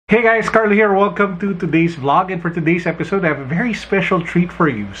Hey guys, Carlo here. Welcome to today's vlog, and for today's episode I have a very special treat for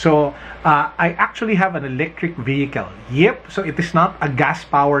you. So I actually have an electric vehicle. Yep, so it is not a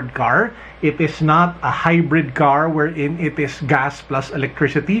gas-powered car. It is not a hybrid car wherein it is gas plus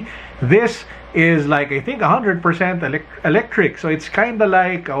electricity. This is like, I think, 100% electric. So it's kind of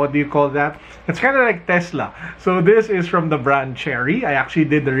like, what do you call that? It's kind of like Tesla. So this is from the brand Chery. I actually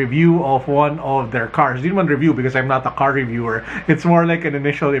did the review of one of their cars. Didn't want to review because I'm not a car reviewer. It's more like an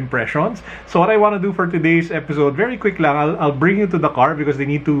initial impressions. So what I want to do for today's episode, very quick lang, I'll bring you to the car because they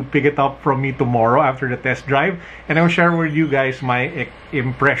need to pick it up from me tomorrow after the test drive. And I'll share with you guys my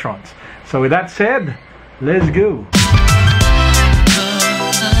impressions. So with that said, let's go.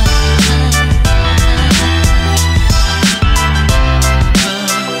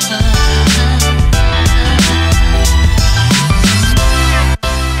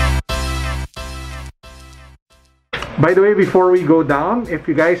 By the way, before we go down, if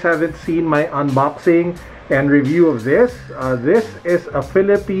you guys haven't seen my unboxing and review of this, this is a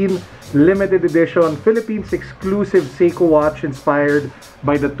Philippine limited edition, Philippines exclusive Seiko watch inspired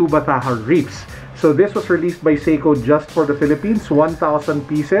by the two Bataha reefs. So this was released by Seiko just for the Philippines, 1,000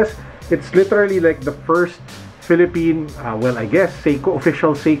 pieces. It's literally like the first Philippine, well, I guess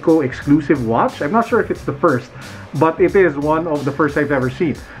official Seiko exclusive watch. I'm not sure if it's the first, but it is one of the first I've ever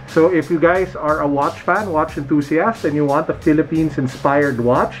seen. So if you guys are a watch fan, watch enthusiast, and you want a Philippines inspired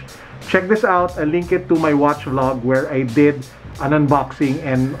watch, check this out. I'll link it to my watch vlog where I did an unboxing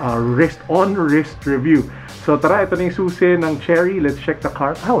and wrist review. So tara, ito na yung susi ng Chery. Let's check the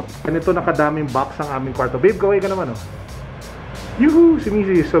car out. And ito nakadaming box ang aming kwarto. Babe, gawin ka naman, oh. Yuhu!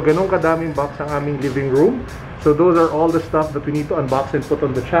 Simisi. So ganun kadaming box ang aming living room. So those are all the stuff that we need to unbox and put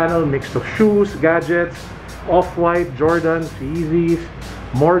on the channel. Mixed of shoes, gadgets, Off-White, Jordans, Yeezys,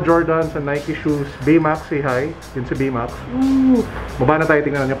 more Jordans and Nike shoes. Baymax, say hi. Yun si Baymax. Ooh! Baba na tayo,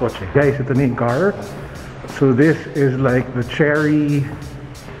 tingnan niyo kotse. Guys, ito na yung car. So this is like the Chery,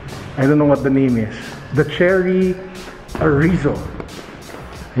 I don't know what the name is. The Chery Arrizo.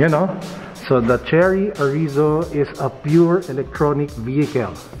 You know? So the Chery Arrizo is a pure electronic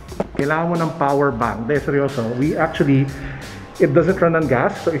vehicle. Kailangan mo ng power bank. Dahil seryoso, it doesn't run on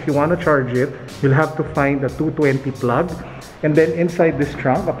gas. So if you want to charge it, you'll have to find a 220 plug. And then inside this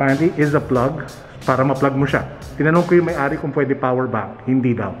trunk, apparently, is a plug para ma-plug mo siya. Tinanong ko yung may-ari kung pwede power bank.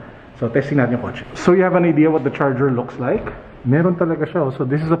 Hindi daw. So testing natin yung kotse. So you have an idea what the charger looks like? Meron talaga siya. So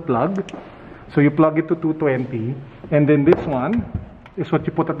this is a plug. So you plug it to 220. And then this one is what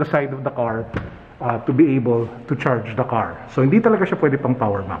you put at the side of the car to be able to charge the car. So hindi talaga siya pwede pang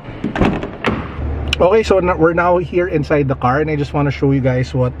power bank. Okay, so we're now here inside the car and I just want to show you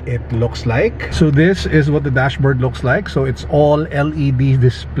guys what it looks like. So this is what the dashboard looks like. So it's all LED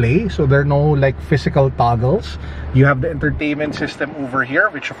display. So there are no like physical toggles. You have the entertainment system over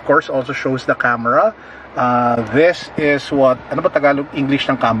here, which of course also shows the camera. This is what, ano ba Tagalog English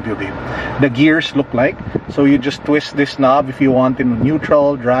ng cambio, babe? The gears look like. So you just twist this knob if you want in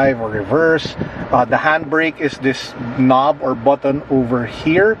neutral, drive, or reverse. The handbrake is this knob or button over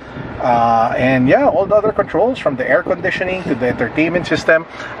here. And yeah, all the other controls from the air conditioning to the entertainment system.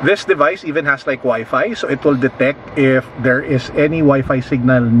 This device even has like Wi-Fi, so it will detect if there is any Wi-Fi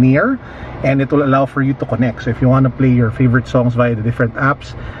signal near, and it will allow for you to connect. So if you want to play your favorite songs via the different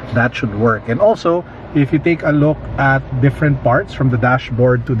apps, that should work. And also, if you take a look at different parts from the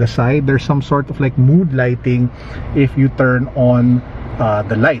dashboard to the side, there's some sort of like mood lighting if you turn on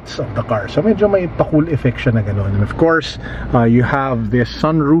the lights of the car. So medyo may pa-cool effect siya na ganun. And of course, you have this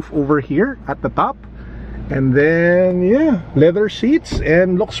sunroof over here at the top. And then, yeah, leather seats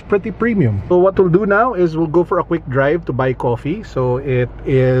and looks pretty premium. So what we'll do now is we'll go for a quick drive to buy coffee. So it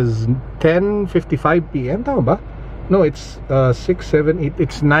is 10:55 p.m. Tama ba? No, it's 6, 7, 8.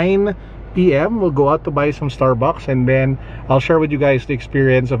 It's 9 p.m. We'll go out to buy some Starbucks, and then I'll share with you guys the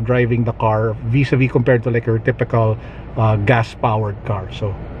experience of driving the car vis-a-vis compared to like your typical gas-powered car.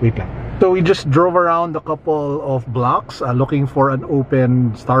 So wait lang. So we just drove around a couple of blocks looking for an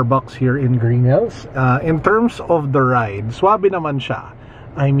open Starbucks here in Green Hills. In terms of the ride, swabe naman siya.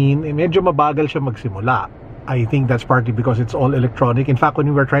 I mean, medyo mabagal siya magsimula. I think that's partly because it's all electronic. In fact, when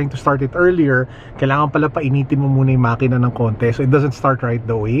we were trying to start it earlier, kailangan pala painitin mo muna yung makina ng konti, so it doesn't start right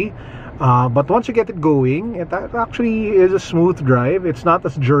away. But once you get it going, it actually is a smooth drive. It's not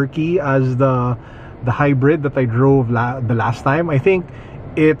as jerky as the hybrid that I drove the last time. I think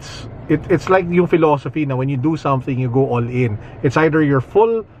it's like yung philosophy na when you do something, you go all in. It's either you're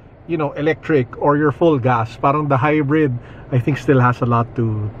full, you know, electric or you're full gas. Parang the hybrid, I think, still has a lot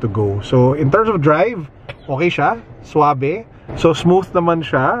to go. So in terms of drive, okay siya, suabe. So smooth naman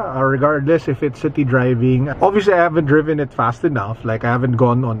siya, regardless if it's city driving. Obviously, I haven't driven it fast enough. Like, I haven't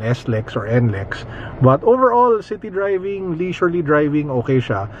gone on S-Lex or N-Lex. But overall, city driving, leisurely driving, okay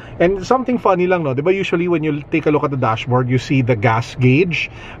siya. And something funny lang, no? Diba usually when you take a look at the dashboard, you see the gas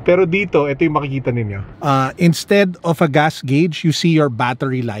gauge. Pero dito, ito yung makikita ninyo. Instead of a gas gauge, you see your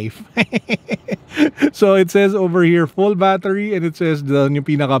battery life. So it says over here, full battery, and it says yung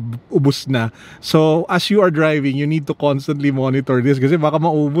pinaka-ubos na. So as you are driving, you need to constantly monitor this kasi baka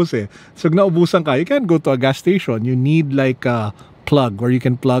maubos eh. So kung naubusan ka, you can't go to a gas station. You need like a plug where you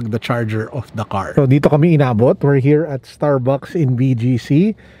can plug the charger of the car. So dito kami inabot. We're here at Starbucks in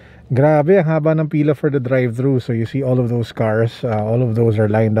BGC. Grabe, ang haba ng pila for the drive-thru. So you see all of those cars, all of those are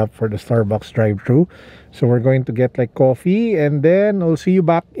lined up for the Starbucks drive-thru. So we're going to get like coffee, and then I'll see you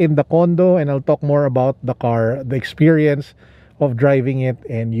back in the condo, and I'll talk more about the car, the experience of driving it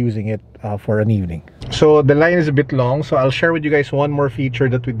and using it for an evening. So the line is a bit long, so I'll share with you guys one more feature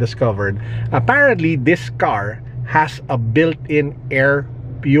that we discovered. Apparently, this car has a built-in air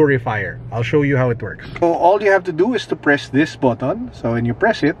purifier. I'll show you how it works. So all you have to do is to press this button. So when you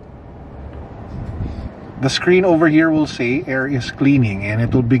press it, the screen over here will say air is cleaning, and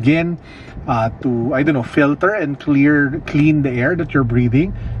it will begin to, I don't know, filter and clean the air that you're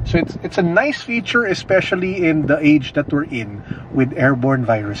breathing. So it's a nice feature, especially in the age that we're in with airborne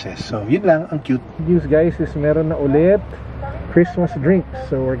viruses. So yun lang, ang cute. News guys is meron na ulit Christmas drinks.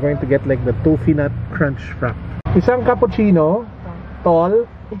 So we're going to get like the toffee nut crunch frap. Isang cappuccino, tall,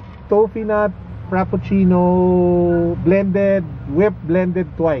 toffee nut frappuccino blended, whip blended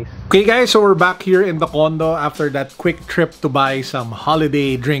twice. Okay guys, so we're back here in the condo after that quick trip to buy some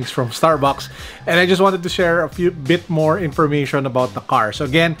holiday drinks from Starbucks, and I just wanted to share a bit more information about the car. So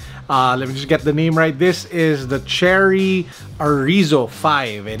again, let me just get the name right. This is the Chery Arrizo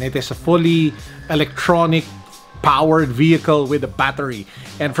 5, and it is a fully electronic powered vehicle with a battery.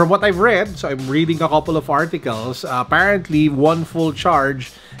 And from what I've read, so I'm reading a couple of articles, apparently one full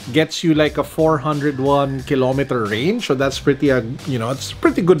charge gets you like a 401 kilometer range. So that's pretty, you know, it's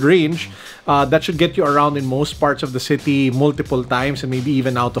pretty good range. That should get you around in most parts of the city multiple times, and maybe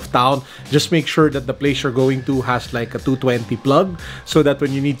even out of town. Just make sure that the place you're going to has like a 220 plug, so that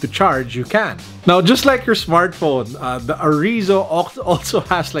when you need to charge, you can. Now, just like your smartphone, the Arrizo also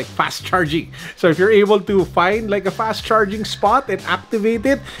has like fast charging. So if you're able to find like a fast charging spot and activate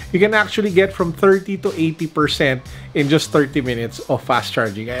it, you can actually get from 30 to 80% in just 30 minutes of fast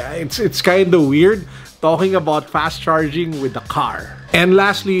charging. It's kind of weird talking about fast charging with the car. And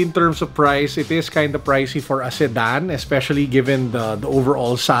lastly, in terms of price, it is kind of pricey for a sedan, especially given the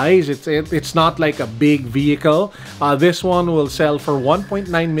overall size. It's not like a big vehicle. This one will sell for 1.9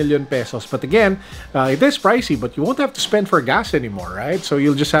 million pesos. But again, it is pricey, but you won't have to spend for gas anymore, right? So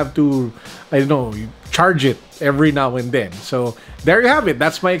you'll just have to, I don't know, charge it every now and then. So there you have it.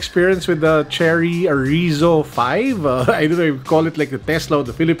 That's my experience with the Chery Arrizo 5. I don't know if you call it like the Tesla of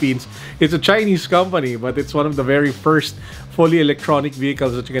the Philippines. It's a Chinese company, but it's one of the very first fully electronic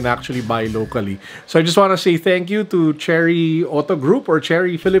vehicles that you can actually buy locally. So I just want to say thank you to Chery Auto Group or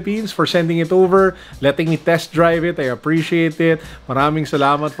Chery Philippines for sending it over, letting me test drive it. I appreciate it. Maraming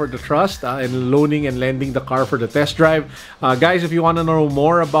salamat for the trust and loaning and lending the car for the test drive. Guys, if you want to know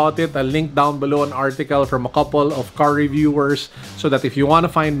more about it, I'll link down below an article from a couple of car reviewers, so that if you want to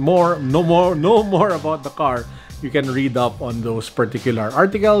find know more about the car, you can read up on those particular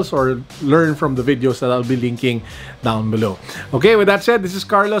articles or learn from the videos that I'll be linking down below. Okay, with that said, this is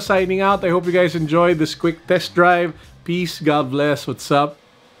Carlo signing out. I hope you guys enjoyed this quick test drive. Peace, God bless. What's up?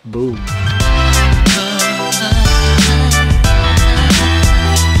 Boom.